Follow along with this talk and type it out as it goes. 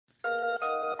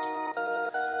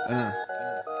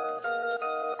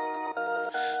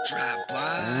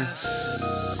Drive-bys.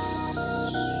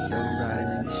 Yo, we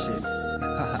riding in this shit.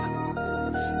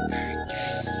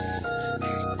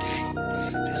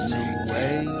 New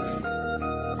wave.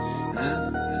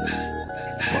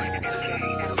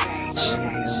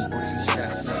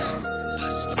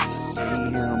 You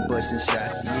hear him busting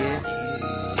shots, yeah.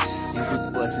 Yeah, we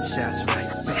busting shots right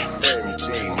back.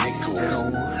 They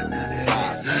don't want none of that.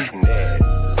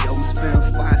 Yo, I'm spitting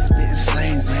fire, spitting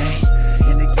flames, man.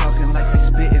 And they talking like they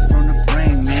spitting from the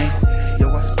brain, man. Yo,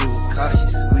 I spit with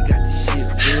cautious, we got this shit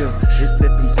real. They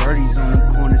flipping birdies on them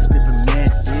corners, flipping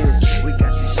mad deals. We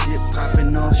got this shit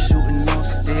popping off, shooting no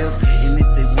steals. And if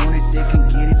they want it, they can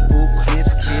get it full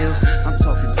clips, kill. I'm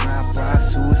talking drive-by,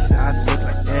 suicides, look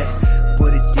like that.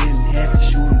 But it didn't happen,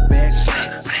 shoot them back.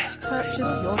 Purchase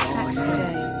your tracks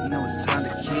today. You know it's time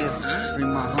to kill. Free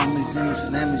my homies and them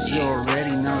slammers, you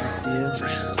already know the deal.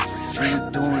 And we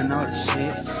doing all the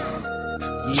shit.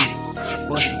 Yeah,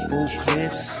 bustin' full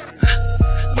clips.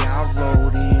 Yeah, I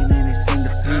rolled in and it's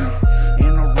independent.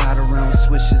 And I ride around with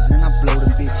swishers and I blow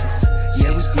them bitches.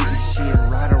 Yeah, we do this shit,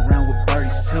 ride around with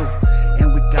birdies too.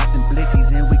 And we got them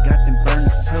blickies and we got them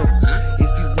burners too.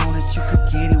 If you want it, you could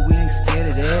get it, we ain't scared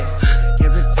of that.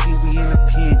 Guarantee we in the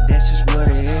pen, that's just what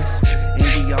it is. And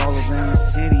we all around the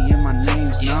city and my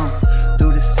name's known.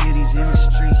 Through the cities, in the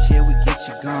streets, yeah, we get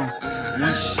you gone.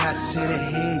 One shot to the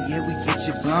head, yeah, we get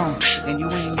you blown. And you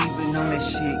ain't even on that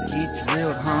shit, get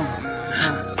drilled home.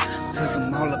 Cause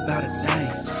I'm all about a thing.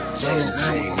 Roll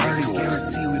around with birdies,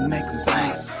 guarantee we make them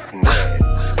bang.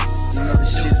 You know the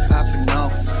shit's popping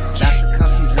off. That's to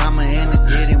cause some drama and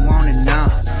they didn't want it now.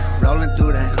 Rolling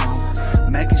through that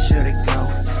home, making sure they go.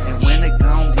 And when they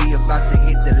gone, we about to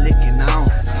hit the licking on.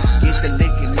 Get the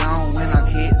licking on when I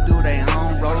hit through they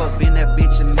home. Roll up in that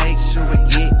bitch and make sure we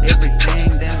get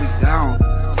everything, then we gone.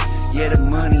 Yeah, the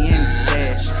money in the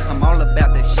stash. I'm all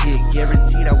about that shit,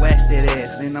 guaranteed I wax that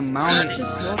ass. And I'm on it,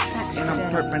 and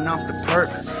I'm perping off the perp.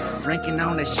 Drinking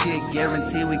on that shit,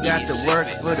 guarantee we got the work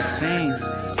for the fiends.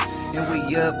 And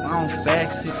we up on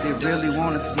facts, if they really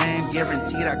wanna slam,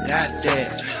 guaranteed I got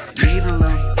that. Needle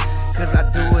them, cause I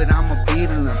do it, I'ma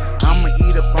beetle them. I'ma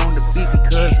eat up on the beat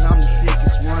because I'm the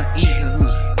sickest one eating,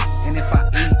 And if I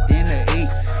eat, then they eat.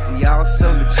 We all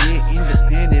so legit,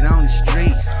 independent on the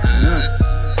street,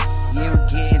 Yeah, we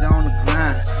get it on the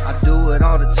grind. I do it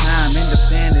all the time,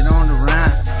 independent on the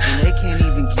rhyme. And they can't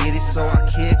even get it, so I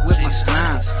kick with my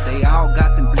slimes. They all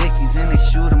got them blickies and they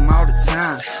shoot them all the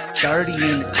time. 30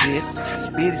 in the clip,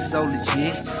 spit is so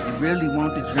legit. You really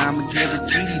want the drama,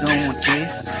 guaranteed you don't want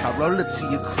this. I roll up to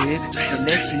your crib and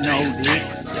let you know that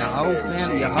your whole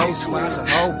family, your whole squad's a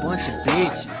whole bunch of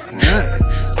bitches.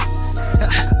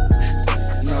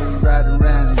 You know we riding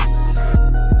around